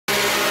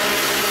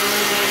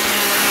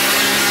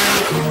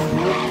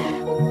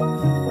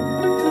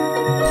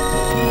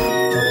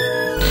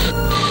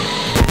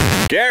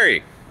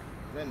Gary,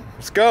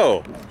 let's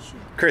go.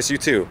 Chris, you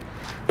too.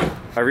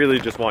 I really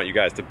just want you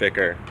guys to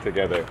bicker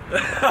together.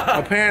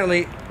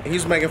 Apparently,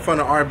 he's making fun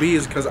of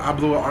RBs because I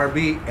blew an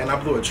RB and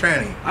I blew a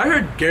tranny. I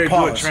heard Gary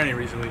blew a tranny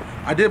recently.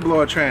 I did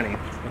blow a tranny,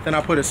 but then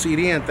I put a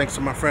CD in thanks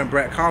to my friend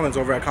Brett Collins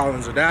over at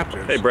Collins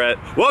Adapters. Hey Brett.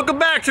 Welcome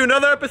back to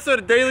another episode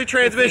of Daily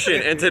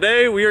Transmission, and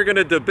today we are going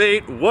to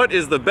debate what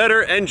is the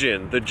better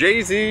engine, the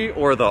JZ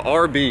or the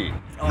RB.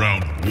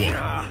 Round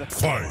one,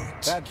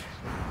 fight.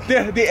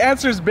 The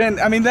answer's been,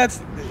 I mean,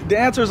 the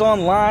answer's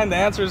online, the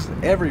answer's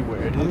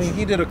everywhere. I mean,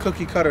 he did a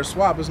cookie cutter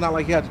swap. It's not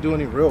like he had to do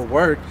any real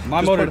work.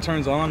 My motor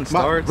turns on,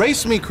 starts.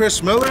 Race me,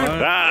 Chris Miller.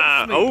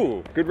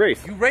 Oh, good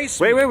race. You race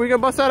me. Wait, we gonna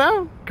bust that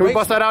out? Can we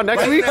bust that out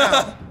next week?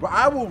 Now.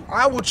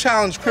 I will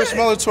challenge Chris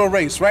Miller to a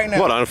race right now.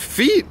 What, on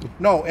feet?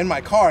 No, in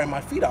my car. In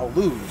my feet, I'll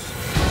lose.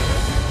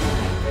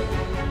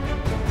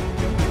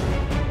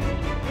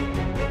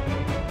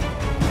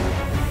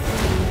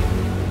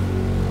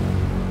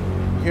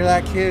 Hear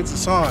that, kids?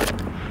 It's on.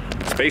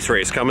 Space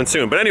race coming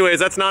soon. But anyways,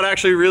 that's not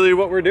actually really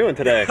what we're doing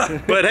today.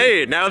 But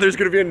hey, now there's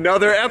gonna be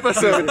another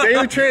episode of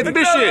Daily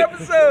Transmission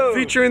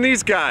featuring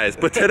these guys.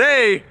 But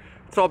today,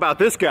 it's all about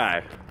this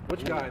guy.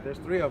 Which guy? There's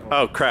three of them.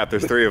 Oh crap,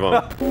 there's three of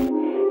them.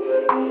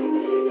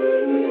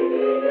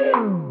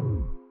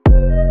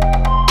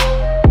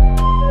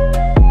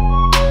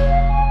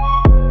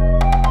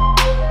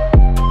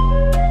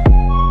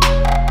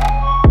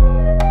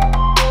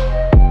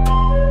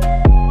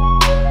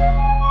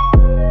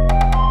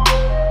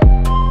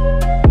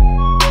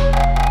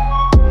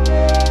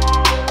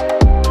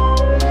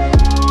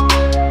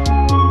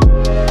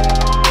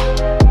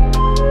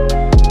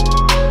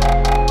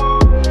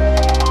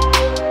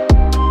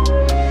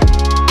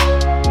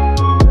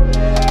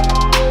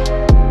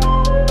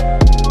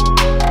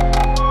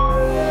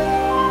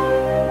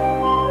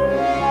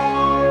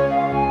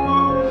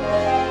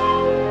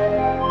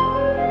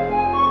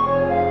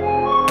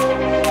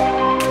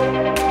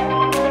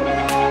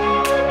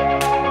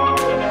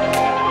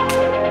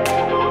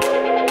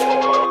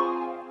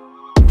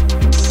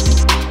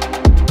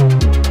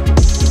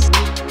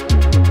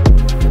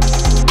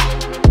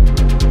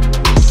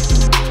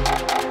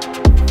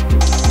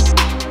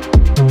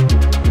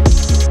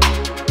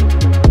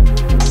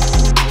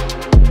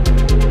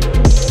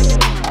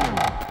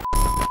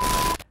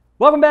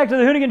 Welcome back to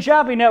the Hoonigan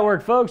Shopping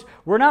Network, folks.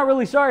 We're not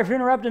really sorry for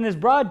interrupting this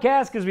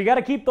broadcast because we got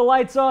to keep the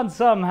lights on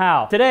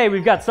somehow. Today,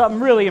 we've got something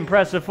really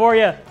impressive for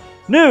you.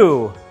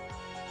 New.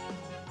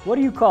 What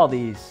do you call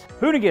these?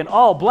 Hoonigan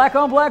all black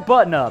on black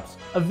button-ups.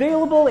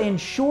 Available in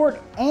short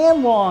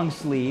and long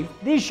sleeve.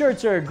 These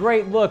shirts are a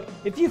great look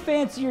if you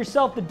fancy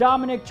yourself the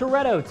Dominic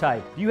Toretto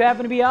type. If you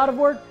happen to be out of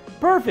work,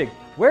 perfect.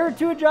 Wear it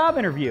to a job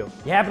interview.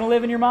 You happen to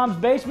live in your mom's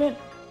basement?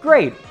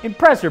 Great.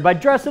 Impress her by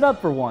dressing up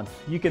for once.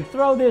 You can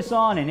throw this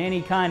on in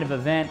any kind of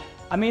event.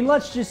 I mean,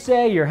 let's just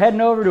say you're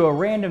heading over to a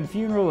random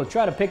funeral to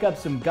try to pick up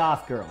some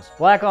goth girls.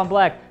 Black on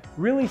black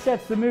really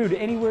sets the mood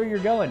anywhere you're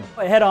going.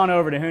 Head on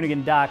over to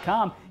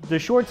Hoonigan.com. The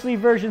short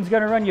sleeve version is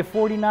going to run you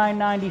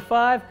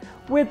 $49.95,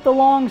 with the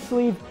long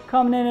sleeve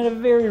coming in at a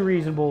very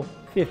reasonable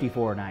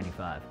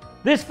 $54.95.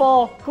 This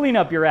fall, clean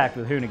up your act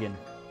with Hoonigan.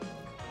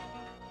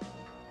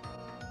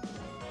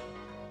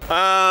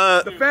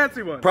 The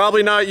fancy one.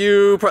 Probably not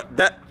you.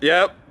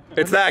 Yep,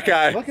 it's that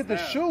guy. Look at the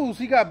shoes.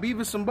 He got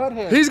Beavis and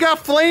Butthead. He's got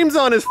flames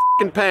on his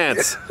f***ing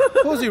pants.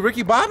 Who's he,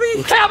 Ricky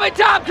Bobby? Tell me,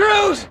 Tom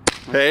Cruise!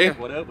 Hey.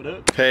 What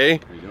up? Hey.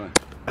 How you doing?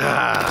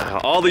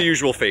 All the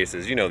usual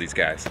faces. You know these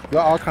guys.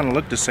 Y'all all kind of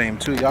look the same,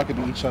 too. Y'all could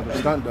be each other's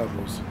stunt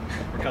doubles.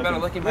 We're better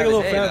looking by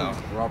the day, though.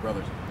 We're all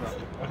brothers.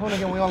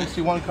 Hoonigan, we only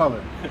see one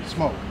color.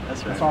 Smoke. That's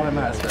right. That's all that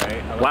matters. That's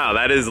right. Wow,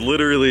 that is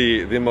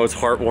literally the most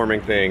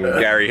heartwarming thing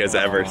Gary has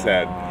ever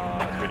said.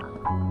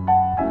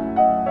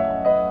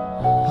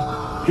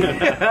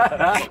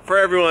 For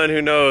everyone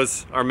who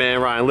knows our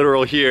man Ryan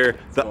Litteral here,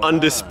 the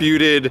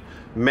undisputed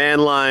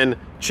Manline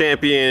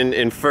champion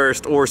in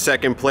first or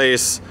second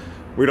place.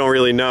 We don't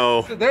really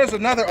know. There's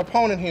another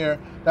opponent here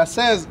that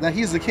says that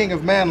he's the king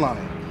of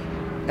Manline,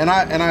 and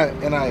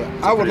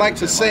I would like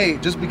to say,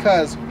 just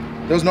because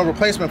there's no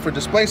replacement for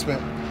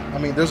displacement. I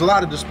mean, there's a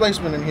lot of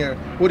displacement in here.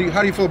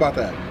 How do you feel about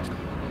that?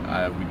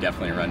 We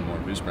definitely run more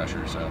boost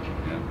pressure, so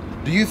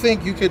yeah. Do you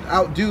think you could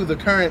outdo the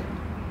current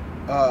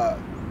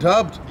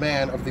dubbed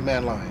man of the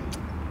Manline?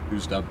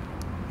 Who's dubbed?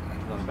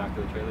 Going back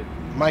to the trailer.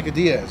 Micah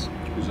Diaz.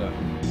 Who's that?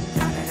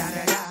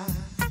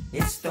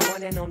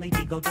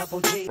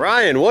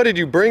 Ryan, what did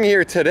you bring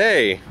here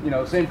today? You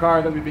know, same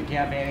car that we've been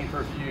campaigning for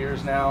a few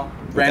years now.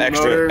 With Brand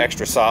new motor.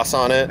 extra sauce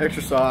on it.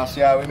 Extra sauce,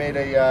 yeah. We made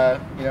a,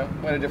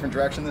 went a different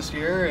direction this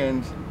year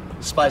and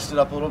spiced it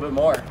up a little bit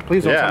more.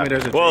 Please don't tell me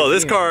there's a Well, JT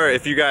this car,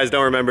 if you guys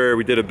don't remember,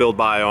 we did a build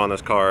bio on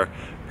this car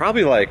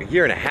probably like a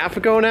year and a half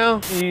ago now.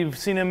 You've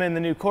seen him in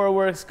the new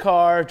CoreWorks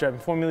car, driving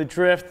Formula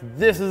Drift.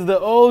 This is the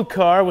old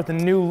car with a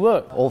new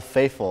look. Old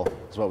Faithful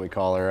is what we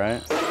call her,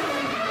 right?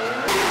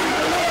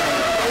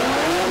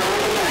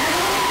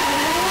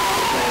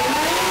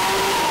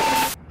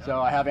 So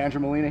I have Andrew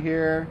Molina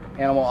here,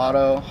 Animal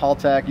Auto,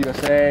 Haltech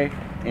USA.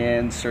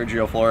 and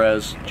Sergio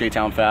Flores,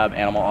 J-Town Fab,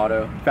 Animal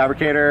Auto.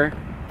 Fabricator,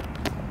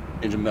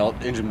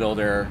 engine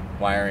builder,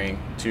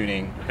 wiring,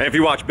 tuning. And if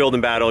you watch Build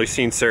and Battle, you've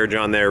seen Serge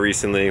on there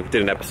recently. We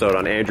did an episode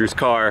on Andrew's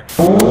car.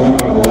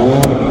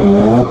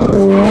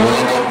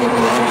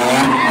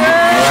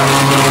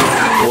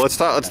 Well, let's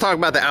talk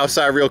about the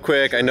outside real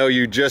quick. I know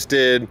you just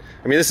did,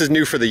 I mean, this is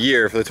new for the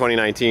year, for the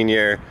 2019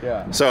 year.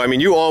 Yeah. So, I mean,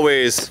 you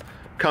always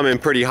come in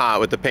pretty hot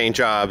with the paint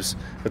jobs,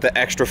 with the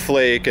extra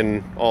flake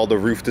and all the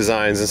roof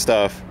designs and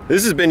stuff.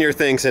 This has been your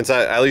thing since,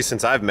 at least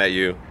since I've met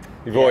you.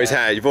 You've always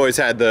had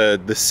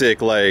the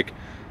sick, like.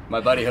 My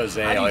buddy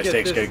Jose always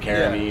takes good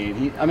care of me.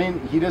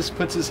 He just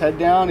puts his head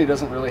down. He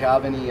doesn't really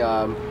have any,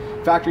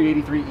 Factory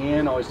 83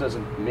 Ian always does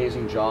an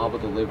amazing job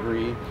with the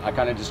livery. I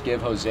kind of just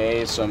give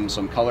Jose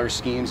some color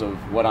schemes of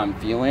what I'm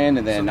feeling,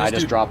 and then I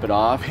just drop it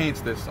off. Paints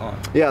this on.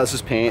 Yeah, this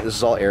is paint. This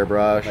is all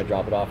airbrush. I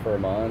drop it off for a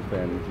month,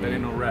 and There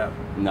ain't no wrap.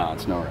 no,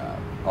 it's no wrap.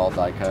 All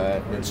die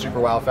cut. It's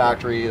Super Wow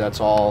Factory. That's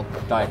all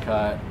die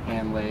cut,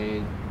 hand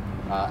laid.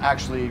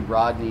 Actually,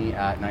 Rodney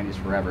at 90s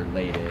Forever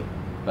laid it,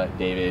 but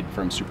David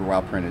from Super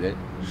Wow printed it.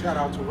 Shout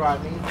out to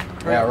Rodney.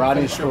 Yeah,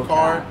 Rodney's your cool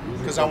car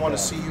because I want to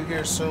see you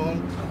here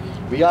soon.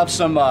 We have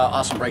some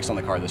awesome brakes on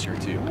the car this year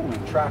too.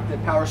 Track day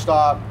power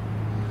stop,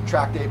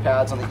 track day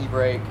pads on the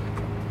e-brake,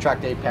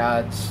 track day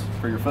pads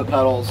for your foot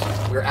pedals.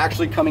 We're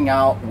actually coming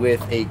out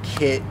with a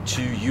kit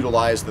to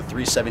utilize the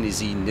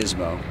 370Z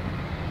Nismo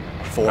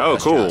for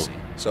cool. chassis.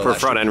 So for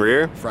front and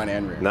rear? Front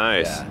and rear.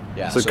 Nice.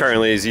 Yeah. So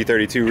currently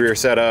Z32 rear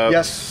setup.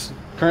 Yes,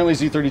 currently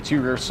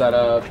Z32 rear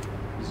setup,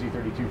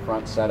 Z32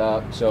 front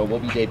setup. So we'll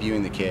be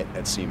debuting the kit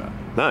at SEMA.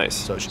 Nice.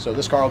 So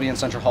this car will be in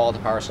Central Hall at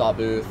the Power Stop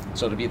booth.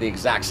 So it'll be the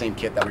exact same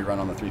kit that we run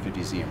on the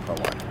 350Z and Pro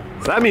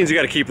 1. So that means you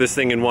got to keep this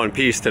thing in one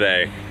piece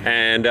today.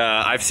 And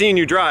I've seen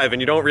you drive,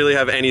 and you don't really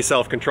have any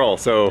self-control.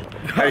 So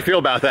how do you feel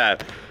about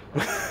that?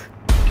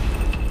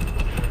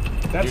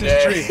 That's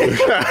his tree.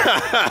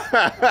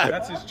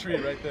 That's his tree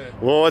right there.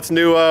 Well, what's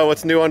new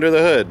under the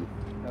hood?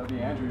 That'll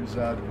be Andrew's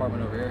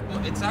department over here.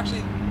 It's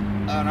actually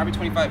an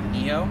RB25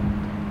 NEO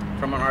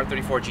from an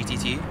R34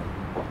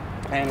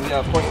 GTT. And we,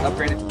 of course,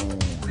 upgraded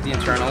the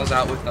internals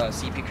out with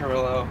CP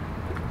Carrillo,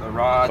 the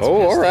rods,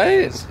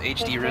 pistons,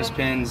 HD wrist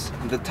pins.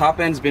 The top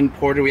end's been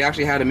ported. We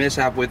actually had a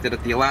mishap with it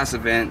at the last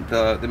event.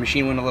 The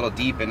machine went a little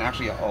deep, and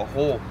actually a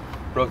hole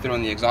broke through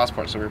on the exhaust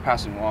port, so we were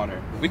passing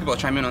water. We could both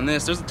chime in on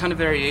this. There's a ton of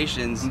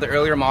variations. The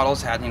earlier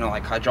models had,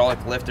 like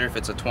hydraulic lifter if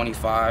it's a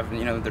 25.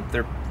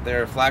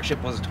 Their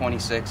flagship was a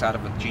 26 out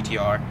of a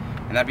GTR,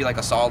 and that'd be like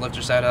a solid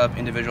lifter setup,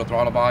 individual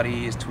throttle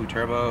bodies, 2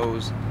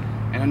 turbos,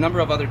 and a number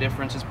of other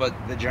differences, but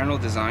the general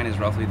design is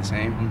roughly the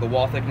same. The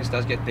wall thickness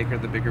does get thicker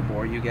the bigger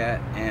bore you get,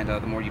 and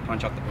the more you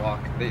punch out the block.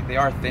 They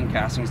are thin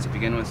castings to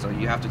begin with, so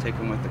you have to take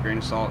them with a grain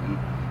of salt and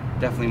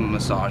definitely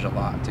massage a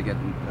lot to get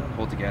them to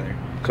hold together.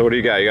 So what do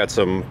you got? You got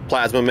some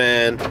Plasma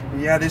Man.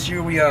 Yeah, this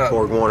year we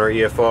Borg Warner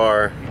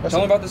EFR. Tell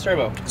me about this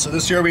turbo. So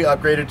this year we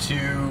upgraded to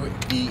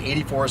the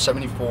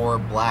 8474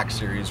 Black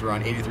Series. We were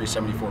on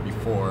 8374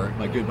 before.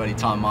 My good buddy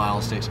Tom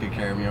Miles takes good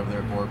care of me over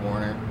there at Borg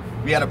Warner.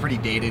 We had a pretty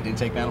dated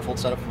intake manifold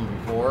setup from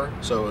before,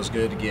 so it was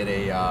good to get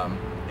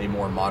a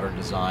more modern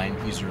design,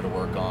 easier to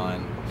work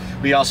on.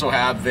 We also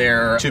have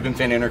their tube and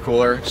fin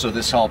intercooler, so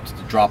this helped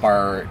drop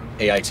our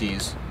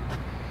AITs.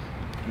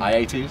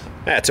 IATs?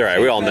 That's all right.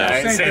 We all know.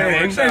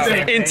 Same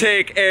thing.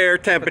 Intake air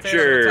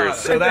temperatures.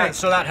 So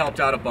that helped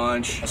out a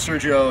bunch.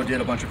 Sergio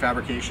did a bunch of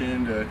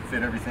fabrication to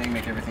fit everything,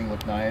 make everything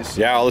look nice.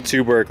 Yeah, all the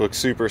tube work looks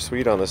super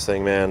sweet on this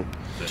thing, man.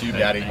 Tube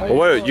daddy. Well,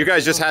 what, you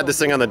guys just had this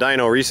thing on the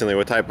dyno recently.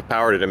 What type of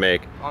power did it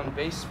make? On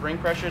base spring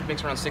pressure, it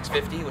makes around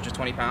 650, which is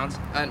 20 pounds.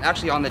 And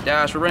actually on the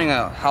dash, we're running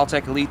a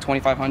Haltech Elite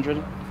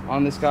 2500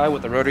 on this guy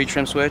with the rotary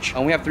trim switch.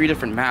 And we have 3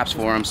 different maps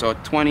for him, so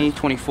 20,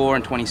 24,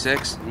 and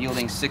 26,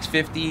 yielding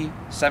 650,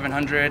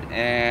 700,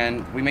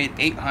 and we made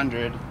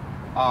 800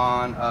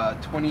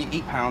 on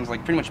 28 pounds,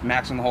 like pretty much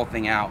maxing the whole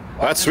thing out.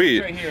 That's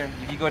sweet. Right here,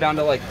 if you go down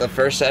to like the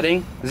first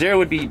setting, 0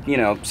 would be,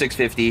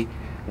 650,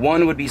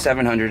 1 would be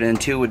 700, and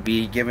 2 would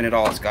be giving it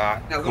all it's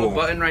got. That little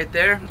button right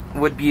there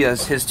would be his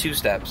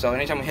 2-step. So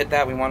anytime we hit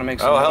that, we want to make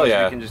some hell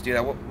yeah. we can just do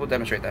that. We'll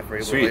demonstrate that for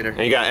you a Sweet. little later.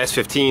 And you got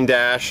S15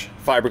 dash,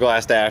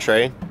 fiberglass dash,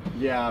 right?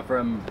 Yeah,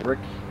 from Brick,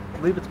 I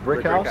believe it's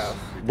Brick House.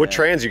 What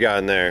trans you got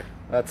in there?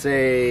 That's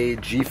a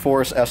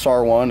G-Force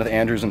SR1 with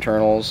Andrew's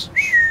internals.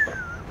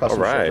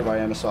 Custom shifter by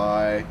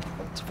MSI.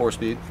 It's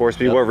 4-speed.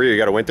 4-speed. Yep. What rear? You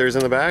got a Winters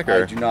in the back,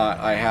 or? I do not.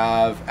 I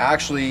have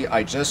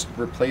I just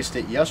replaced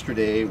it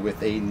yesterday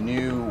with a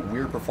new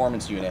Weird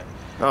Performance unit.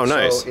 Oh,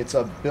 nice. So it's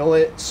a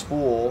billet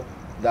spool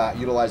that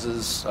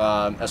utilizes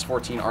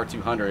S14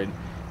 R200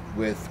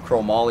 with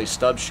chromoly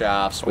stub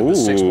shafts with the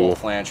 6-bolt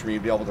flange for you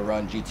to be able to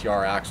run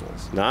GTR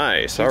axles.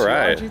 Nice. All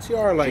right.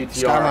 GTR, like GTR,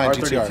 Skyline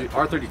R32,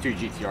 GTR. R32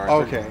 GTR.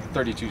 Okay.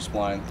 32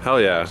 spline. Hell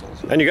yeah.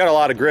 Axles. And you got a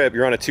lot of grip.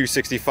 You're on a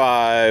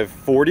 265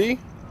 40?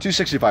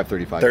 265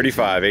 35.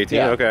 35 18.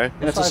 Yeah. Okay.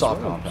 And it's a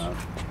soft compound.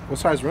 What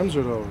size rims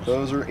are those?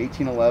 Those are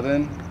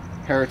 1811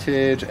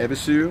 Heritage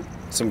Ebisu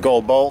Some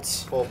gold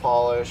bolts. Full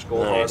polish,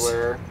 gold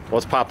hardware.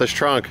 Let's pop this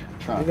trunk.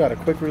 You got a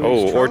quick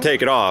release or trunk?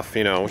 take it off,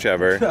 you know,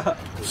 whichever.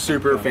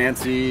 Super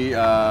fancy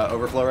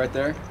overflow right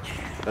there.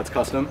 That's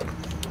custom.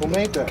 Who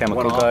made that?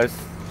 Chemical guys.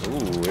 Ooh,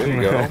 there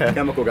you go.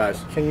 Chemical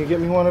guys. Can you get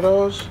me one of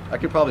those? I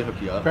could probably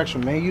hook you up.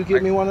 Correction, may you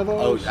get me one of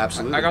those? Oh,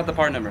 absolutely. I got the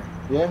part number.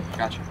 Yeah?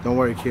 Gotcha. Don't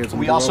worry, kids.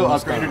 We also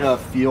upgraded a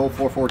Feel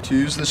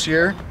 442s this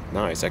year.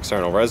 Nice,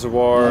 external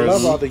reservoirs. I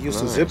love all the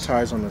use of zip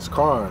ties on this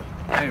car.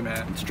 Hey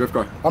man, It's a drift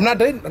car. I'm not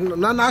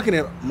knocking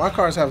it. My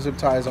cars have zip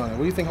ties on it. What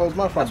do you think holds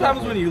my front? that's what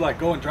happens when you like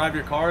go and drive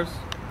your cars.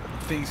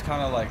 Things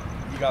kind of like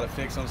you gotta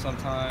fix them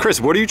sometimes. Chris,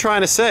 what are you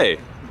trying to say?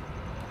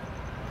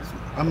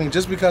 I mean,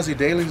 just because he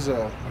dailies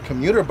a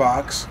commuter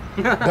box.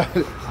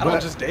 I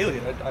don't just daily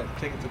it. I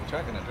take it to the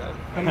track and I drive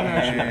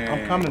it.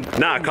 I'm coming.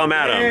 Nah, come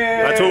at him.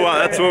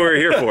 That's what we're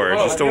here for,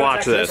 just to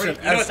watch this. You know,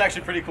 it's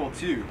actually pretty cool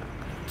too.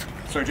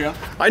 Sergio?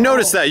 I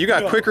noticed that you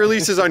got quick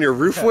releases on your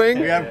roof wing.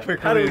 We have quick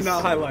How do we release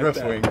not highlight roof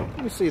that? wing.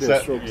 Let me see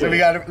this. So we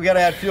gotta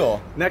add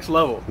fuel. Next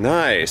level.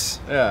 Nice.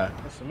 Yeah.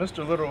 So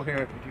Mr. Litteral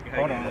here.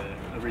 Hold on.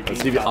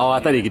 Oh, I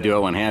thought he could do it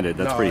one-handed.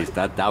 That's No, pretty.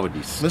 That would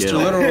be skill. Mr.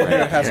 Litteral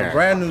here has a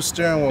brand new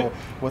steering wheel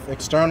with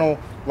external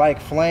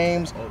like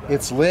flames.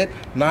 It's lit.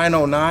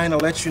 909 will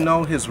let you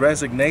know his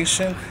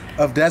resignation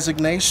of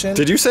designation.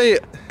 Did you say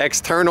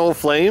external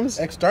flames?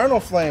 External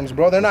flames,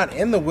 bro. They're not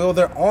in the wheel.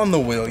 They're on the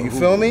wheel. You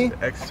feel me?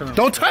 External.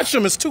 Don't touch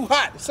them. It's too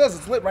hot. It says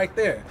it's lit right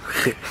there.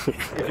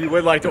 If you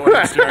would like to order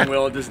a steering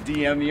wheel, just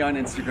DM me on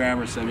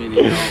Instagram or send me an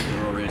email,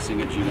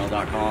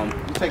 litteralracing@gmail.com.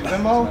 You take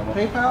Venmo,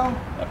 PayPal?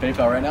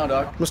 PayPal right now,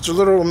 dog. Mr.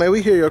 Litteral, may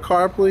we hear your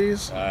car,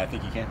 please? I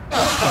think you can.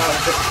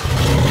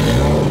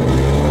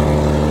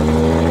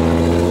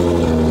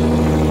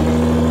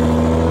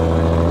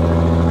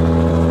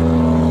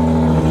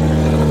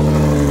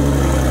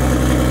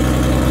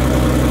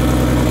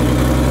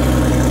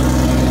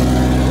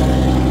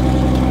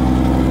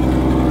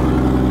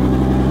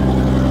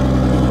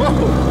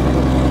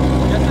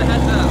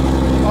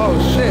 Oh,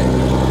 shit.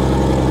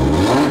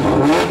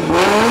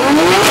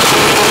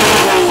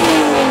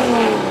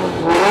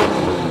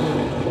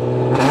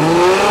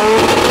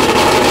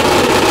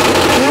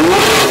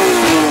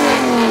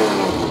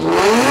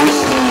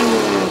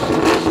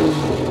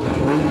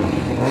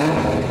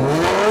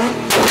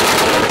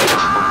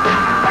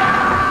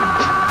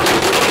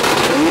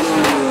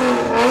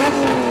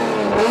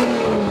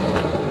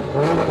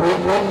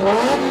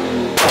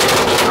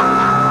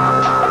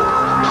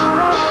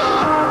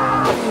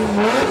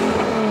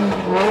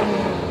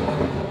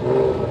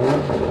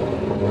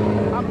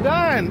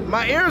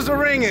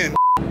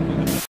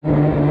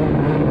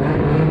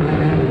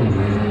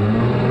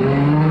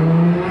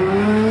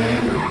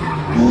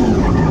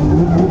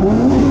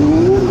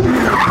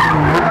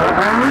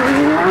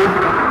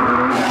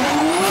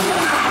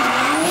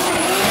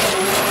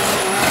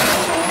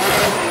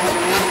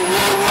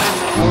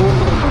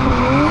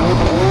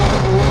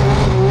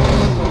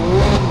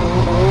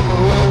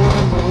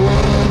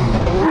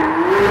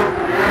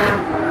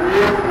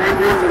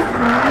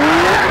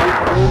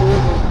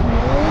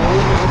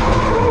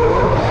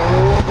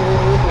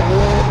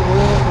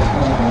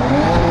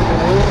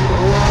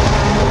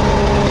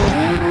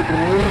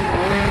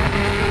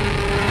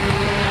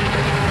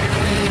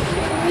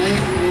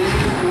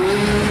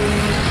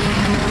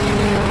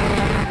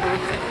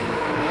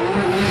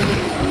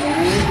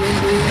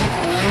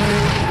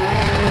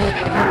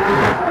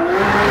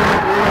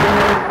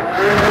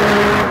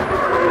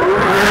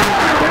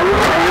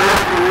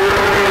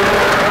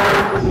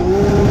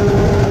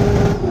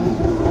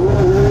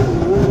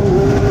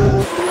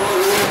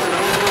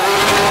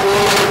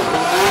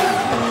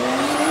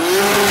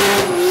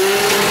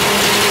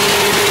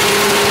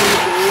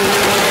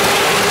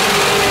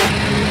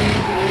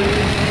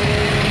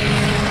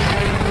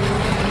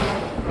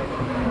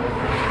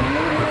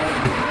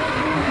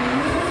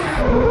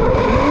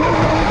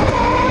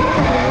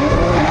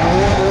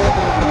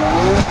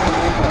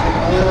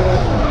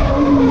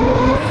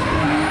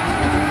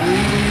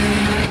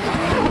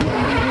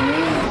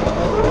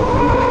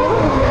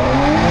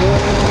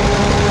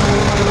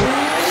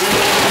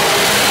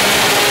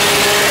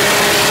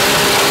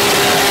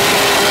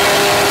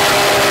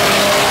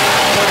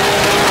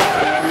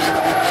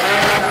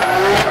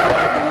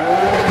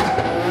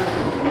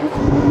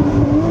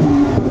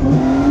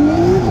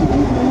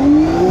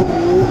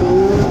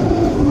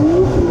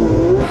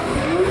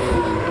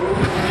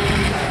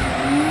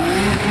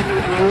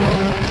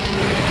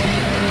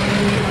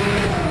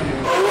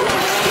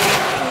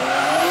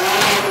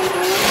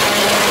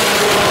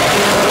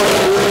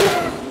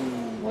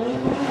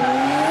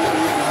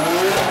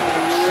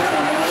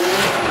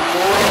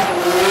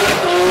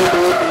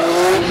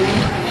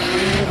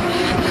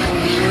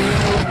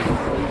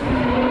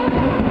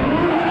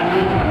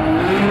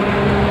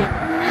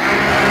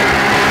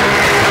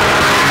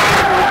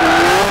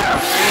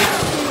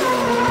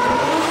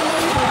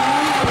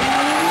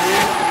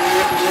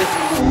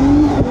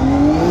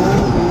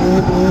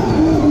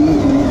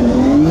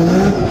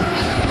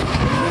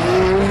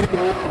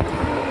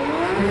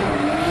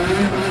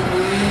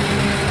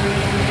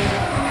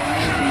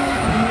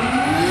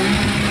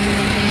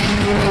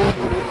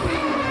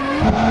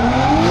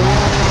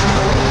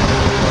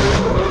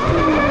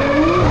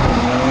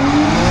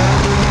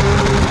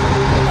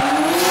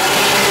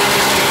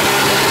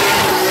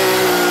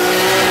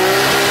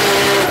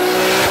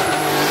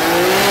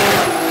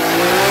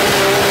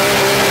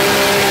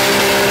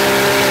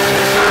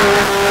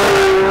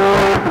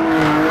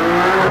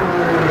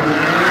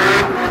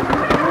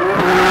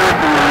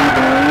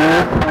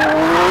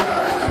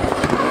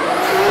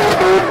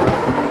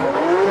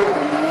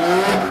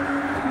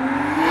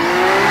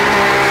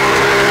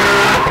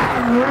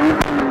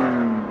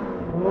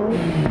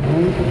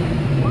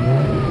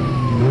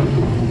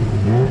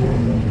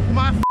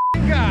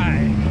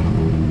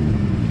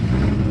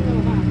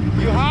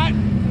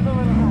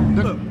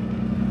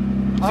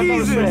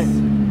 Jesus!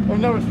 There's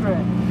no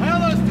restraint.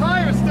 Hell, those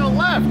tires still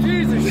left.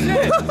 Jesus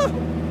shit.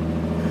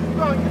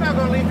 Well, you're not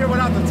gonna leave here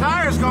without the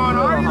tires going,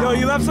 are you? Yo,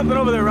 you left something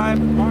over there,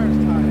 Ryan.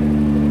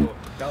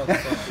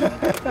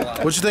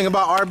 What you think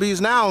about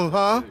RBs now,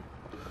 huh?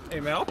 Hey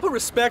man, I'll put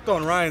respect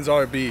on Ryan's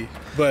RB,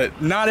 but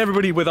not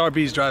everybody with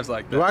RBs drives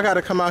like that. Do I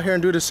gotta come out here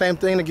and do the same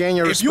thing to gain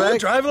your If respect? you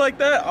drive like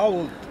that, I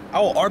will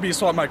RB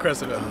swap my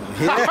Cressida.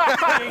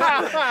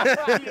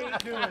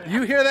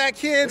 You hear that,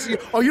 kids?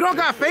 Oh, you don't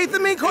got faith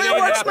in me, Koya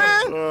Works,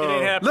 man? It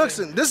ain't happening.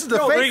 Listen, this is the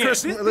Yo, fake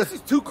Chris. This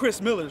is 2 Chris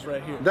Millers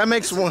right here. That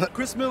makes one.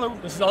 Chris Miller.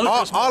 This is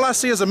Chris All I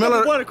see is a Miller.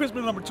 Number 1 and Chris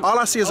Miller number 2. All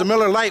I see is a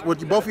Miller Lite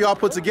with both of y'all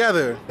put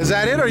together. Is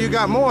that it, or you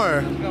got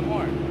more? We got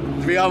more.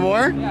 We got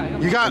more? Yeah,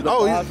 you got.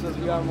 Oh, we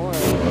got more.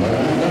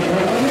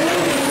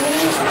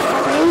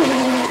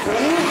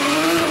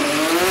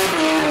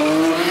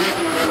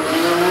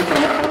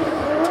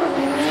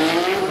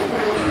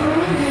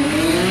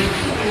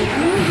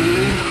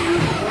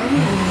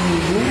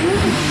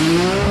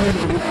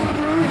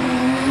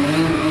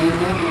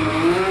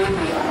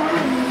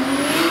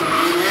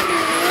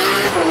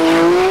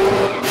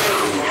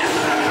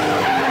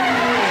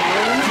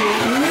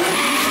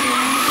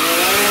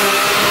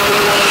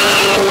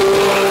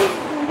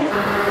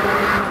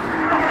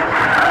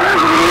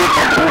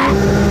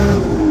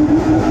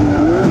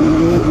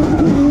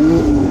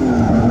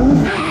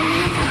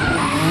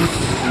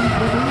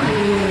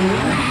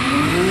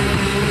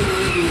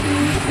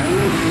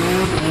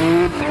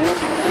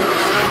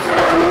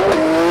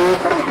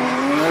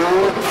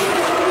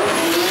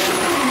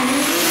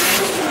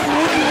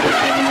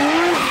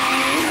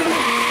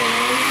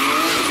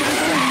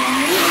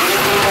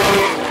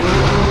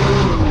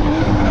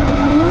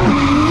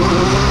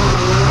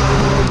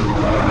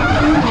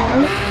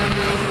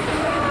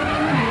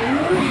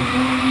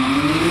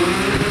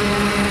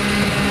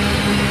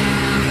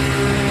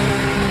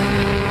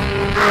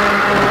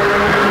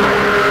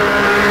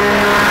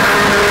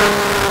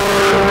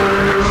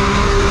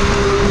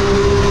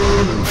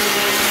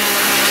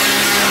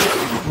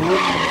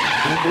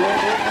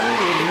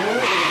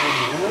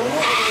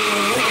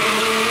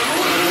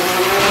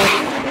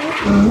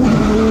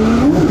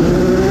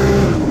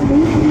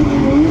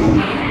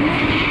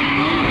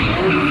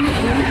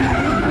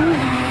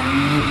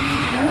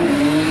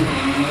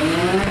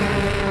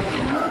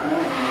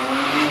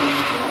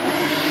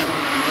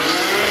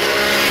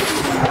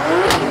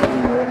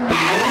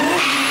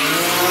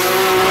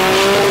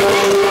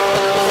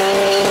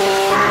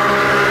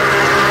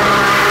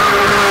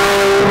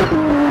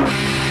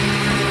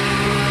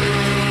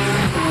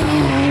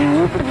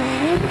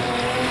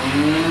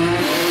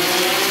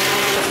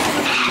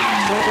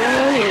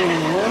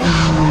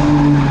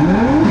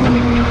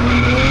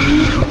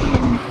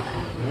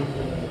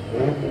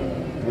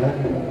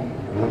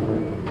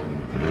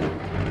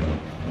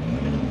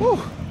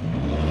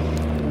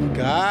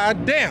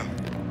 God damn.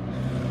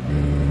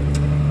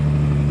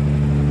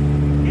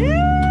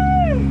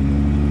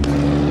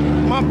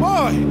 My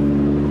boy,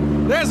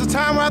 there's a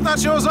time where I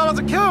thought you was about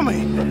to kill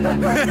me.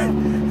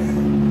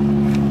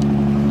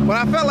 But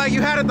I felt like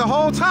you had it the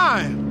whole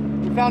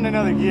time. We found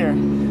another gear.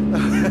 You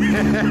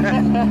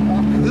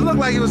looked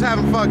like you was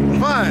having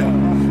fucking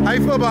fun. How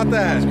you feel about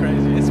that? That's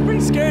crazy. It's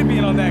pretty scary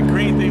being on that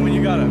green thing when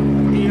you got a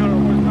 800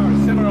 horsepower,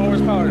 700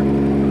 horsepower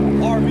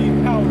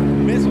RV powered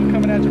missile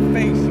coming at your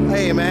face.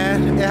 Hey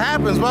man, it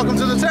happens. Welcome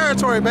to the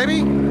territory,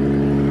 baby.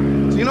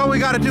 So you know what we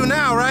gotta do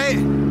now, right?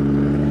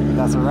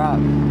 That's a wrap.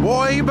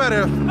 Boy, you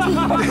better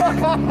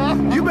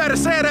you better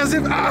say it as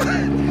if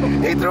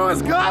he threw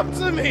his glove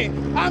to me.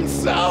 I'm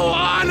so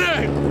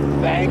honored.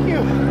 Thank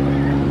you.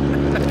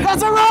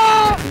 That's a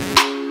wrap!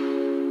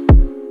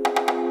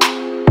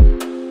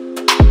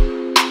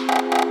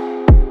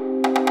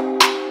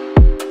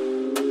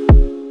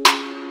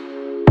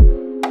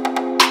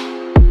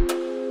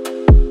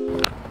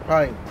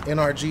 Right,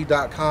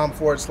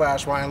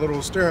 nrg.com/Ryan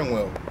Litteral steering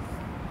wheel.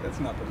 That's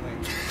not the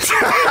link.